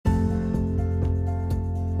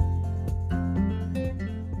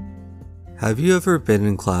Have you ever been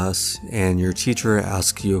in class and your teacher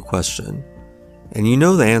asks you a question, and you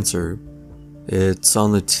know the answer, it's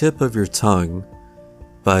on the tip of your tongue,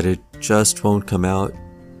 but it just won't come out?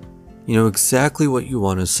 You know exactly what you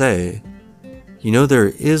want to say. You know there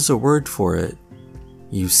is a word for it.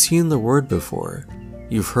 You've seen the word before.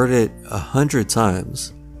 You've heard it 100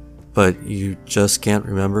 times, but you just can't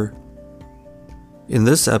remember? In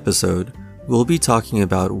this episode, we'll be talking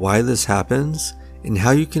about why this happens and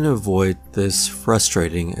how you can avoid this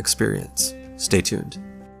frustrating experience. Stay tuned.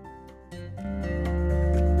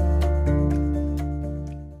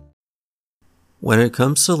 When it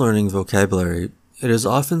comes to learning vocabulary, it is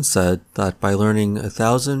often said that by learning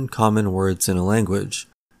 1,000 common words in a language,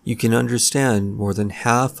 you can understand more than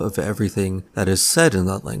half of everything that is said in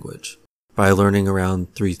that language. By learning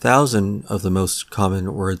around 3,000 of the most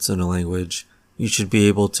common words in a language, you should be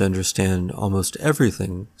able to understand almost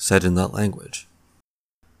everything said in that language.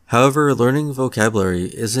 However, learning vocabulary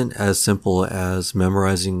isn't as simple as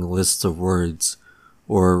memorizing lists of words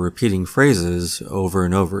or repeating phrases over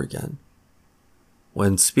and over again.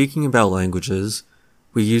 When speaking about languages,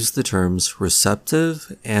 we use the terms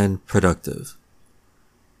receptive and productive.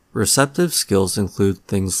 Receptive skills include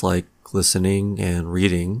things like listening and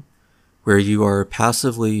reading, where you are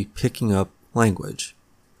passively picking up language.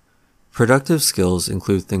 Productive skills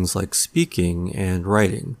include things like speaking and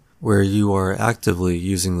writing, where you are actively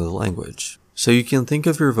using the language. So you can think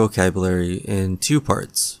of your vocabulary in two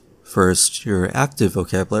parts. First, your active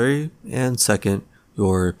vocabulary, and second,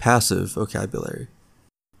 your passive vocabulary.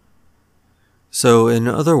 So in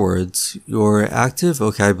other words, your active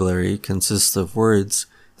vocabulary consists of words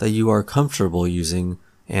that you are comfortable using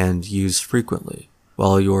and use frequently,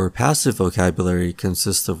 while your passive vocabulary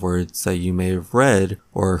consists of words that you may have read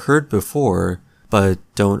or heard before but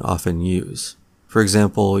don't often use. For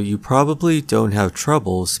example, you probably don't have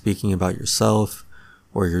trouble speaking about yourself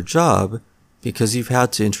or your job because you've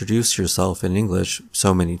had to introduce yourself in English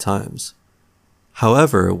so many times.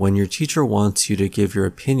 However, when your teacher wants you to give your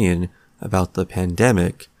opinion about the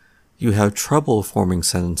pandemic, you have trouble forming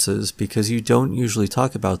sentences because you don't usually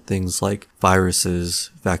talk about things like viruses,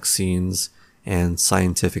 vaccines, and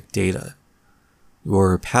scientific data.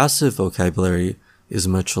 Your passive vocabulary is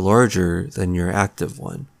much larger than your active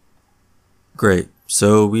one. Great,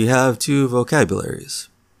 so we have two vocabularies.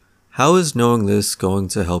 How is knowing this going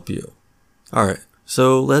to help you? Alright,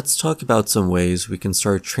 so let's talk about some ways we can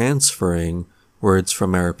start transferring words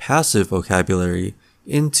from our passive vocabulary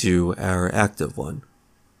into our active one.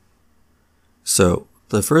 So,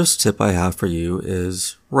 the first tip I have for you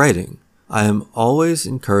is writing. I am always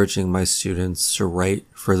encouraging my students to write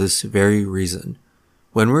for this very reason.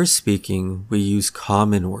 When we're speaking, we use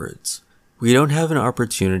common words. We don't have an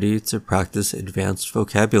opportunity to practice advanced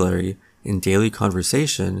vocabulary in daily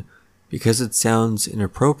conversation because it sounds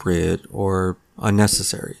inappropriate or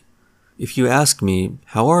unnecessary. If you ask me,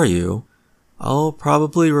 "How are you?" I'll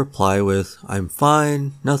probably reply with, "I'm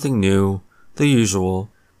fine, nothing new, the usual."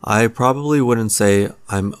 I probably wouldn't say,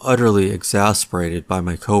 "I'm utterly exasperated by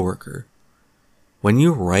my coworker." When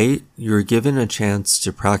you write, you're given a chance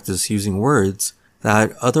to practice using words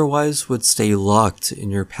that otherwise would stay locked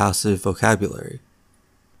in your passive vocabulary.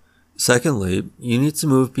 Secondly, you need to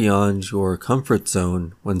move beyond your comfort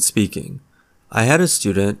zone when speaking. I had a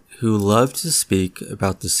student who loved to speak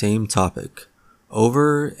about the same topic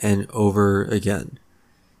over and over again.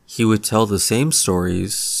 He would tell the same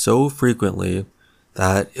stories so frequently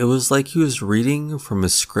that it was like he was reading from a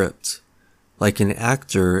script, like an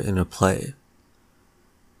actor in a play.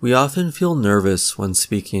 We often feel nervous when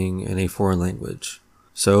speaking in a foreign language,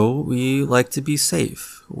 so we like to be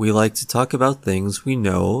safe. We like to talk about things we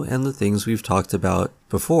know and the things we've talked about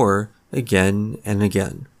before again and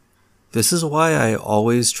again. This is why I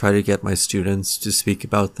always try to get my students to speak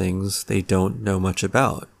about things they don't know much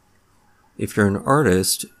about. If you're an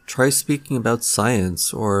artist, try speaking about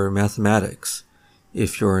science or mathematics.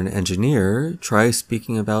 If you're an engineer, try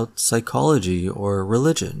speaking about psychology or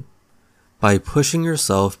religion. By pushing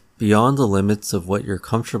yourself beyond the limits of what you're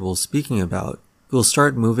comfortable speaking about, you'll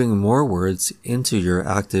start moving more words into your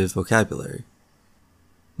active vocabulary.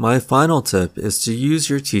 My final tip is to use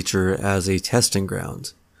your teacher as a testing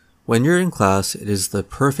ground. When you're in class, it is the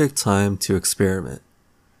perfect time to experiment.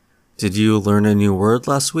 Did you learn a new word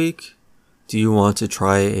last week? Do you want to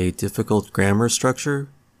try a difficult grammar structure?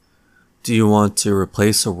 Do you want to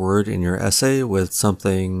replace a word in your essay with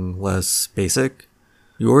something less basic?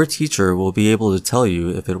 Your teacher will be able to tell you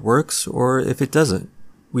if it works or if it doesn't.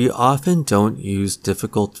 We often don't use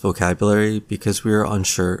difficult vocabulary because we are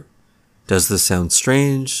unsure. Does this sound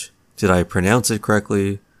strange? Did I pronounce it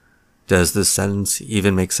correctly? Does this sentence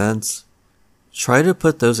even make sense? Try to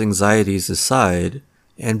put those anxieties aside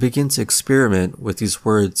and begin to experiment with these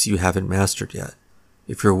words you haven't mastered yet.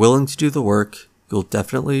 If you're willing to do the work, you'll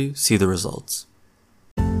definitely see the results.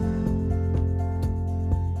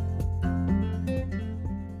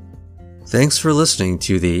 Thanks for listening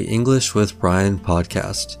to the English with Brian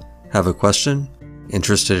podcast. Have a question?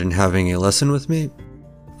 Interested in having a lesson with me?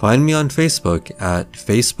 Find me on Facebook at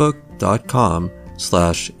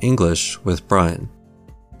facebook.com/EnglishWithBrian.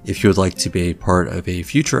 If you would like to be a part of a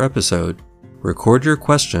future episode, record your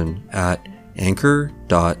question at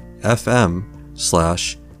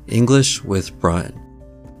anchor.fm/EnglishWithBrian.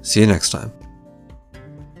 See you next time.